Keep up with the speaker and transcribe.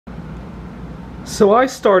So I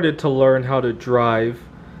started to learn how to drive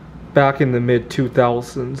back in the mid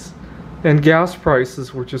 2000s, and gas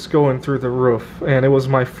prices were just going through the roof, and it was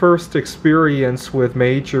my first experience with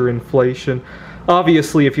major inflation.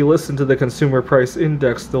 Obviously, if you listen to the Consumer Price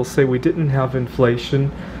Index, they'll say we didn't have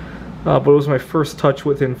inflation, but it was my first touch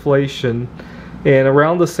with inflation. And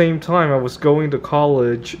around the same time, I was going to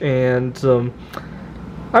college, and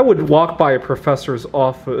I would walk by a professor's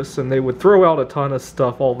office and they would throw out a ton of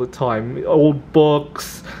stuff all the time. Old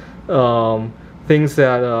books, things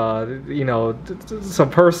that, some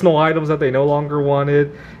personal items that they no longer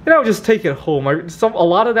wanted. And I would just take it home. A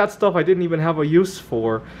lot of that stuff I didn't even have a use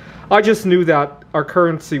for. I just knew that our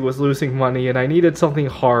currency was losing money and I needed something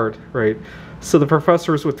hard, right? So the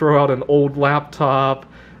professors would throw out an old laptop,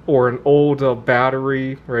 or an old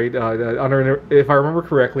battery, right? If I remember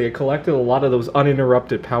correctly, I collected a lot of those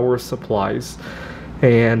uninterrupted power supplies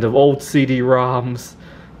and of old CD-ROMs.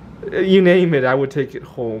 You name it, I would take it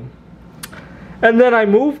home. And then I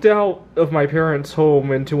moved out of my parents'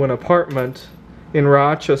 home into an apartment in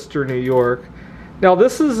Rochester, New York. Now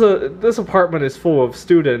this apartment is full of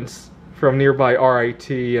students from nearby RIT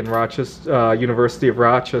and Rochester, University of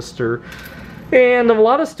Rochester. And a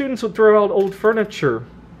lot of students would throw out old furniture.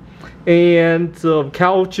 And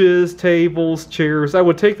couches, tables, chairs. I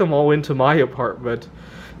would take them all into my apartment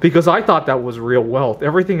because I thought that was real wealth.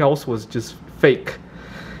 Everything else was just fake.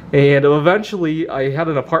 And eventually I had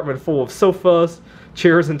an apartment full of sofas,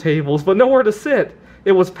 chairs, and tables, but nowhere to sit.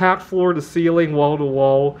 It was packed floor to ceiling, wall to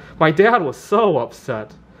wall. My dad was so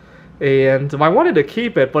upset. And I wanted to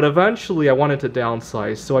keep it, but eventually I wanted to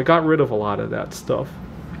downsize, so I got rid of a lot of that stuff.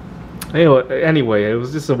 Anyway, it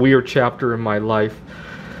was just a weird chapter in my life.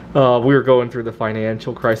 We were going through the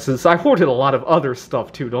financial crisis. I hoarded a lot of other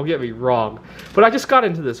stuff too, don't get me wrong. But I just got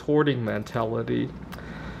into this hoarding mentality.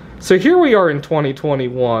 So here we are in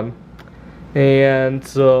 2021.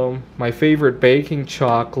 And my favorite baking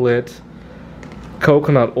chocolate,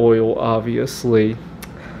 coconut oil, obviously.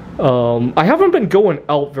 I haven't been going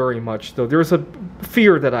out very much though. There's a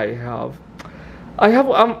fear that I have.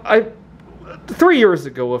 3 years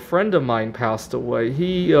ago, a friend of mine passed away.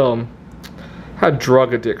 He had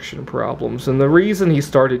drug addiction problems, and the reason he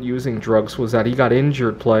started using drugs was that he got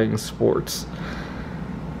injured playing sports,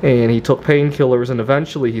 and he took painkillers, and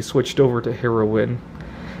eventually he switched over to heroin.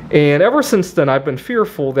 And ever since then I've been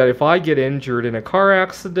fearful that if I get injured in a car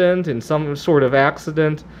accident, in some sort of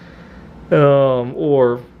accident,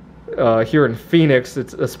 or here in Phoenix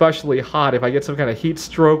it's especially hot, if I get some kind of heat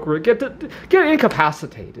stroke or get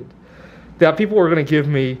incapacitated, that people are going to give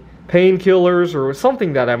me painkillers or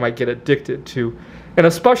something that I might get addicted to. And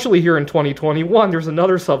especially here in 2021, there's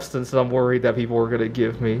another substance that I'm worried that people are going to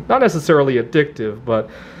give me. Not necessarily addictive, but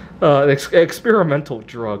an experimental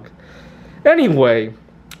drug. Anyway,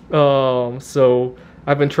 so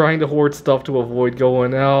I've been trying to hoard stuff to avoid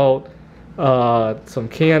going out. Some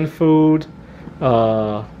canned food,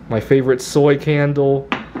 my favorite soy candle,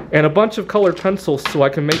 and a bunch of colored pencils so I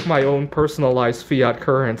can make my own personalized fiat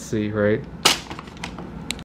currency, right?